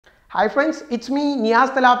Hi friends, it's me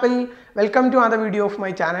Niyaz Talapil. Welcome to another video of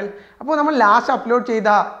my channel. അപ്പോൾ നമ്മൾ last upload ചെയ്ത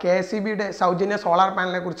KSEBയുടെ സൗജന്യ solar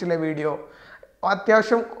പാനലിനെ കുറിച്ചുള്ള video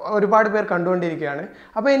അത്യാവശ്യം ഒരുപാട് പേർ കണ്ടുകൊണ്ടിരിക്കുകയാണ്.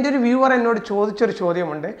 അപ്പോൾ എൻ്റെ ഒരു വ്യൂവർ എന്നോട് ചോദിച്ചൊരു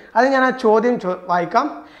ചോദ്യമുണ്ട്. അത് ഞാൻ ആ ചോദ്യം വായിക്കാം.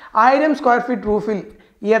 1000 സ്ക്വയർ ഫീറ്റ് റൂഫിൽ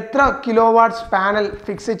എത്ര കിലോവാട്ട്സ് പാനൽ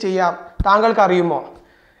ഫിക്സ് ചെയ്യാം താങ്കൾക്ക് അറിയുമോ?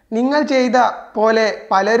 നിങ്ങൾ ചെയ്ത പോലെ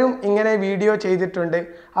പലരും ഇങ്ങനെ വീഡിയോ ചെയ്തിട്ടുണ്ട്.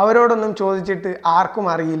 അവരോടൊന്നും ചോദിച്ചിട്ട് ആർക്കും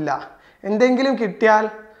അറിയില്ല. എന്തെങ്കിലും കിട്ടിയാൽ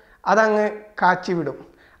അതങ്ങ് കാച്ചി വിടും.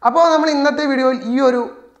 അപ്പോൾ നമ്മൾ ഇന്നത്തെ വീഡിയോയിൽ ഈ ഒരു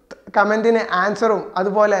കമൻറ്റിന് ആൻസറും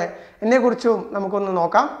അതുപോലെ എന്നെക്കുറിച്ചും നമുക്കൊന്ന്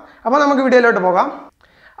നോക്കാം. അപ്പോൾ നമുക്ക് വീഡിയോയിലോട്ട് പോകാം.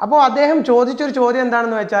 അപ്പോൾ അദ്ദേഹം ചോദിച്ചൊരു ചോദ്യം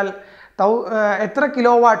എന്താണെന്ന് വെച്ചാൽ എത്ര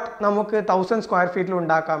കിലോ വാട്ട് നമുക്ക് 1000 സ്ക്വയർ ഫീറ്റിൽ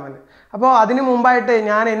ഉണ്ടാക്കാമെന്ന്. അപ്പോൾ അതിന് മുമ്പായിട്ട്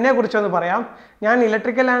ഞാൻ എന്നെക്കുറിച്ചൊന്ന് പറയാം. ഞാൻ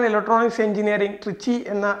electrical and electronics engineering Trichy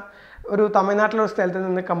എന്ന ഒരു തമിഴ്നാട്ടിലൊരു സ്ഥലത്ത്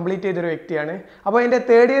നിന്ന് കംപ്ലീറ്റ് ചെയ്തൊരു വ്യക്തിയാണ്. അപ്പോൾ എൻ്റെ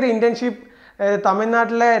തേർഡ് ഇയർ ഇൻറ്റേൺഷിപ്പ്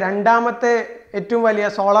തമിഴ്നാട്ടിലെ രണ്ടാമത്തെ ഏറ്റവും വലിയ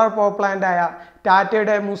സോളാർ പവർ പ്ലാന്റ് ആയ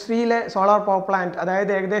ടാറ്റയുടെ മുസ്രിയിലെ സോളാർ പവർ പ്ലാന്റ്,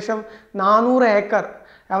 അതായത് ഏകദേശം 400 ഏക്കർ,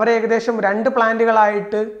 അവർ ഏകദേശം 2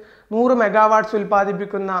 പ്ലാന്റുകളായിട്ട് 100 മെഗാവാട്ട്സ്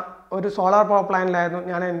ഉൽപ്പാദിപ്പിക്കുന്ന ഒരു സോളാർ പവർ പ്ലാന്റിലായിരുന്നു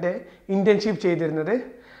ഞാൻ എൻ്റെ ഇൻറ്റേൺഷിപ്പ് ചെയ്തിരുന്നത്.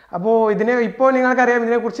 അപ്പോൾ ഇപ്പോൾ നിങ്ങൾക്കറിയാം,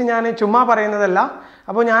 ഇതിനെക്കുറിച്ച് ഞാൻ ചുമ്മാ പറയുന്നതല്ല.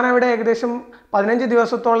 അപ്പോൾ ഞാൻ അവിടെ ഏകദേശം 15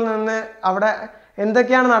 ദിവസത്തോളം നിന്ന് അവിടെ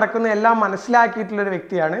എന്തൊക്കെയാണ് നടക്കുന്നത് എല്ലാം മനസ്സിലാക്കിയിട്ടുള്ളൊരു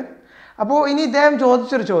വ്യക്തിയാണ്. അപ്പോൾ ഇനി ഇദ്ദേഹം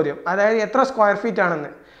ചോദിച്ചൊരു ചോദ്യം, അതായത് എത്ര സ്ക്വയർ ഫീറ്റ് ആണെന്ന്.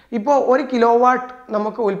 ഇപ്പോൾ 1 കിലോ വാട്ട്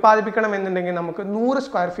നമുക്ക് ഉൽപ്പാദിപ്പിക്കണം എന്നുണ്ടെങ്കിൽ നമുക്ക് 100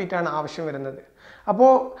 സ്ക്വയർ ഫീറ്റാണ് ആവശ്യം വരുന്നത്.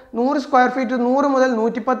 അപ്പോൾ 100 സ്ക്വയർ ഫീറ്റ് 100 മുതൽ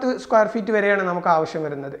 110 സ്ക്വയർ ഫീറ്റ് വരെയാണ് നമുക്ക് ആവശ്യം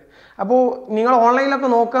വരുന്നത്. അപ്പോൾ നിങ്ങൾ ഓൺലൈനിലൊക്കെ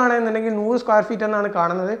നോക്കുകയാണെന്നുണ്ടെങ്കിൽ 100 സ്ക്വയർ ഫീറ്റ് എന്നാണ്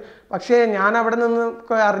കാണുന്നത്. പക്ഷേ ഞാൻ അവിടെ നിന്ന്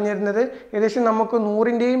അറിഞ്ഞിരുന്നത് ഏകദേശം നമുക്ക്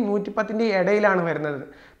 100ൻ്റെയും 110ൻ്റെയും ഇടയിലാണ് വരുന്നത്.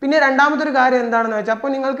 പിന്നെ രണ്ടാമത്തെ ഒരു കാര്യം എന്താണെന്ന് വെച്ചാൽ, അപ്പോൾ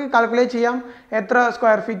നിങ്ങൾക്ക് കാൽക്കുലേറ്റ് ചെയ്യാം എത്ര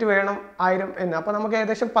സ്ക്വയർ ഫീറ്റ് വേണം 1000 എന്ന്. അപ്പോൾ നമുക്ക്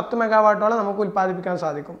ഏകദേശം 10 മെഗാവാട്ടോളം നമുക്ക് ഉൽപ്പാദിപ്പിക്കാൻ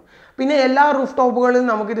സാധിക്കും. പിന്നെ എല്ലാ റൂഫ് ടോപ്പുകളിലും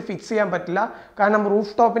നമുക്കിത് ഫിക്സ് ചെയ്യാൻ പറ്റില്ല. കാരണം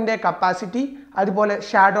റൂഫ് ടോപ്പിൻ്റെ കപ്പാസിറ്റി, അതുപോലെ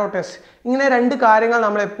ഷാഡോ ടെസ്റ്റ്, ഇങ്ങനെ 2 കാര്യങ്ങൾ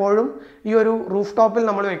നമ്മൾ എപ്പോഴും ഈ ഒരു റൂഫ് ടോപ്പിൽ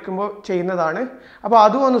നമ്മൾ വെക്കുമ്പോൾ ചെയ്യുന്നതാണ്. അപ്പോൾ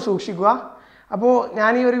അതും ഒന്ന് സൂക്ഷിക്കുക. അപ്പോൾ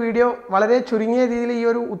ഞാൻ ഈ ഒരു വീഡിയോ വളരെ ചുരുങ്ങിയ രീതിയിൽ ഈ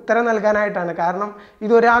ഒരു ഉത്തരം നൽകാനായിട്ടാണ്. കാരണം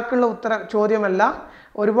ഇതൊരാൾക്കുള്ള ചോദ്യമല്ല,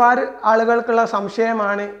 ഒരുപാട് ആളുകൾക്കുള്ള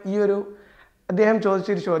സംശയമാണ് ഈ ഒരു അദ്ദേഹം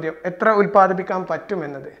ചോദിച്ചൊരു ചോദ്യം, എത്ര ഉൽപ്പാദിപ്പിക്കാൻ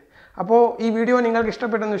പറ്റുമെന്നത്. അപ്പോൾ ഈ വീഡിയോ നിങ്ങൾക്ക്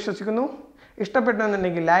ഇഷ്ടപ്പെട്ടെന്ന് വിശ്വസിക്കുന്നു.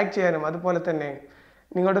 ഇഷ്ടപ്പെട്ടെന്നുണ്ടെങ്കിൽ ലൈക്ക് ചെയ്യാനും അതുപോലെ തന്നെ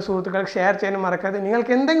നിങ്ങളുടെ സുഹൃത്തുക്കൾക്ക് ഷെയർ ചെയ്യാനും മറക്കാതെ.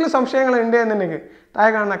 നിങ്ങൾക്ക് എന്തെങ്കിലും സംശയങ്ങൾ ഉണ്ട് എന്നുണ്ടെങ്കിൽ താഴെ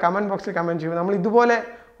കാണുന്ന കമൻറ്റ് ബോക്സിൽ കമൻറ്റ് ചെയ്യും. നമ്മൾ ഇതുപോലെ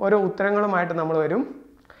ഓരോ ഉത്തരങ്ങളുമായിട്ട് നമ്മൾ വരും.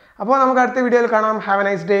 അപ്പോൾ നമുക്ക് അടുത്ത വീഡിയോയിൽ കാണാം. Have A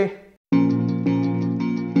nice day.